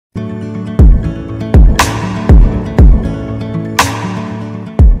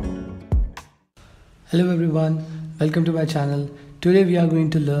Hello everyone, welcome to my channel. Today we are going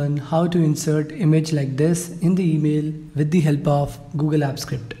to learn how to insert image like this in the email with the help of Google Apps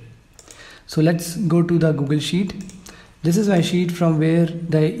Script. So let's go to the Google Sheet. This is my sheet from where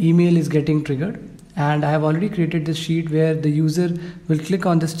the email is getting triggered, and I have already created this sheet where the user will click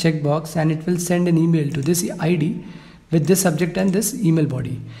on this checkbox and it will send an email to this ID with this subject and this email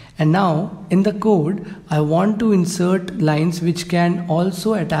body. And now in the code I want to insert lines which can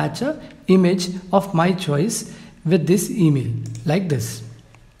also attach a image of my choice with this email like this,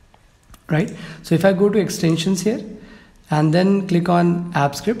 right? So if I go to extensions here and then click on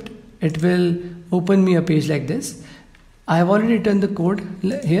app script, it will open me a page like this. I have already written the code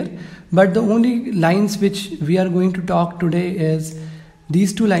here, but the only lines which we are going to talk today is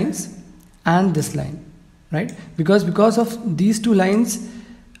these two lines and this line, right? Because of these two lines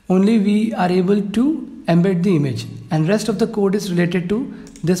only we are able to embed the image, and rest of the code is related to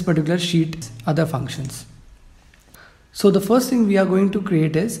this particular sheet, other functions. So the first thing we are going to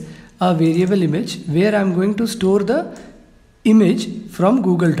create is a variable image where I'm going to store the image from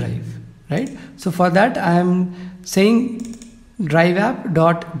Google Drive, right? So for that I am saying drive app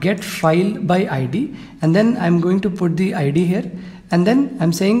dot get file by ID, and then I'm going to put the ID here, and then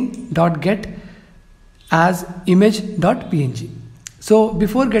I'm saying dot get as image.png. So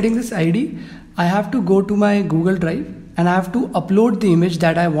before getting this ID, I have to go to my Google Drive and I have to upload the image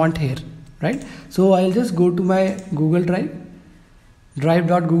that I want here, right? So I'll just go to my Google Drive,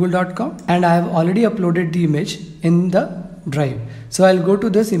 drive.google.com, and I have already uploaded the image in the drive. So I'll go to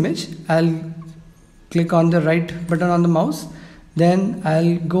this image, I'll click on the right button on the mouse, then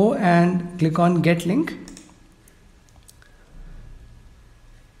I'll go and click on get link,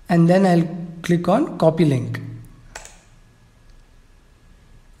 and then I'll click on copy link.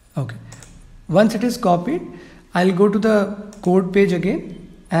 Okay, once it is copied, I'll go to the code page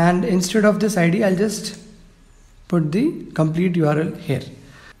again, and instead of this ID I'll just put the complete URL here.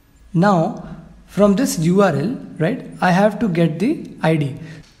 Now from this URL, right, I have to get the ID.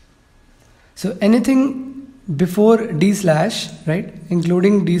 So anything before d slash, right,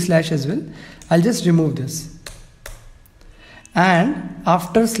 including d slash as well, I'll just remove this, and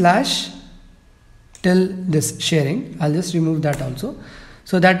after slash till this sharing, I'll just remove that also.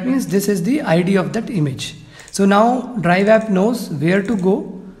 So that means this is the ID of that image. So now Drive app knows where to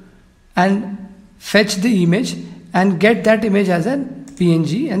go and fetch the image and get that image as a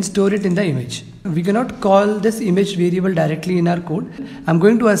PNG and store it in the image. We cannot call this image variable directly in our code. I'm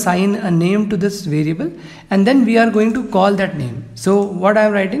going to assign a name to this variable, and then we are going to call that name. So what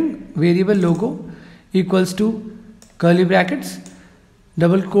I'm writing, variable logo equals to curly brackets,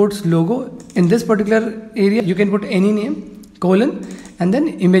 double quotes logo. In this particular area you can put any name, colon, and then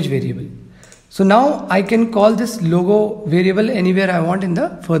image variable. So now I can call this logo variable anywhere I want in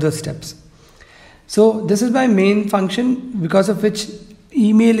the further steps. So this is my main function because of which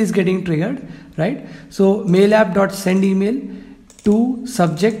email is getting triggered, right? So mail app dot send email to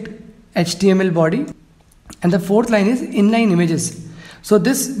subject HTML body, and the fourth line is inline images. So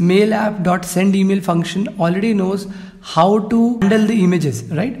this mail app dot send email function already knows how to handle the images,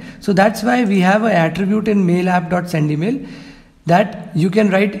 right? So that's why we have an attribute in mail app dot send email that you can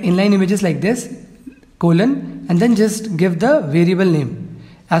write inline images like this, colon, and then just give the variable name.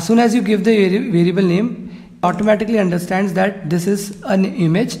 As soon as you give the variable name, automatically understands that this is an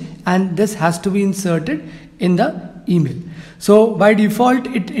image and this has to be inserted in the email. So by default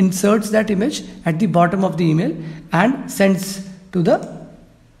it inserts that image at the bottom of the email and sends to the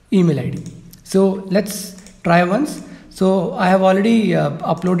email ID. So let's try once. So I have already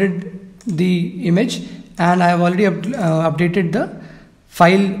uploaded the image, and I have already updated the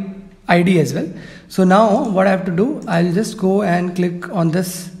file ID as well. So now what I have to do, I'll just go and click on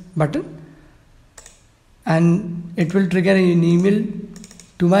this button, and it will trigger an email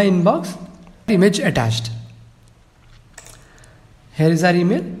to my inbox, image attached. Here is our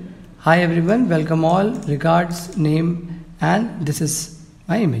email. Hi everyone, welcome all, regards, name, and this is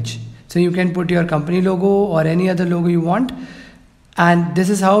my image. So you can put your company logo or any other logo you want, and this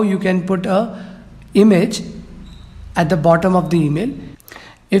is how you can put a image at the bottom of the email.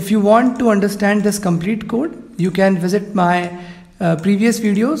 If you want to understand this complete code, you can visit my previous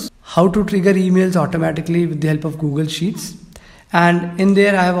videos, how to trigger emails automatically with the help of Google Sheets, and in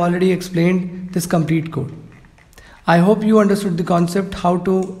there I have already explained this complete code. I hope you understood the concept how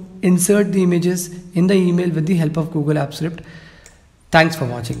to insert the images in the email with the help of Google Apps Script. Thanks for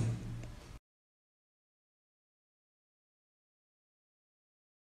watching.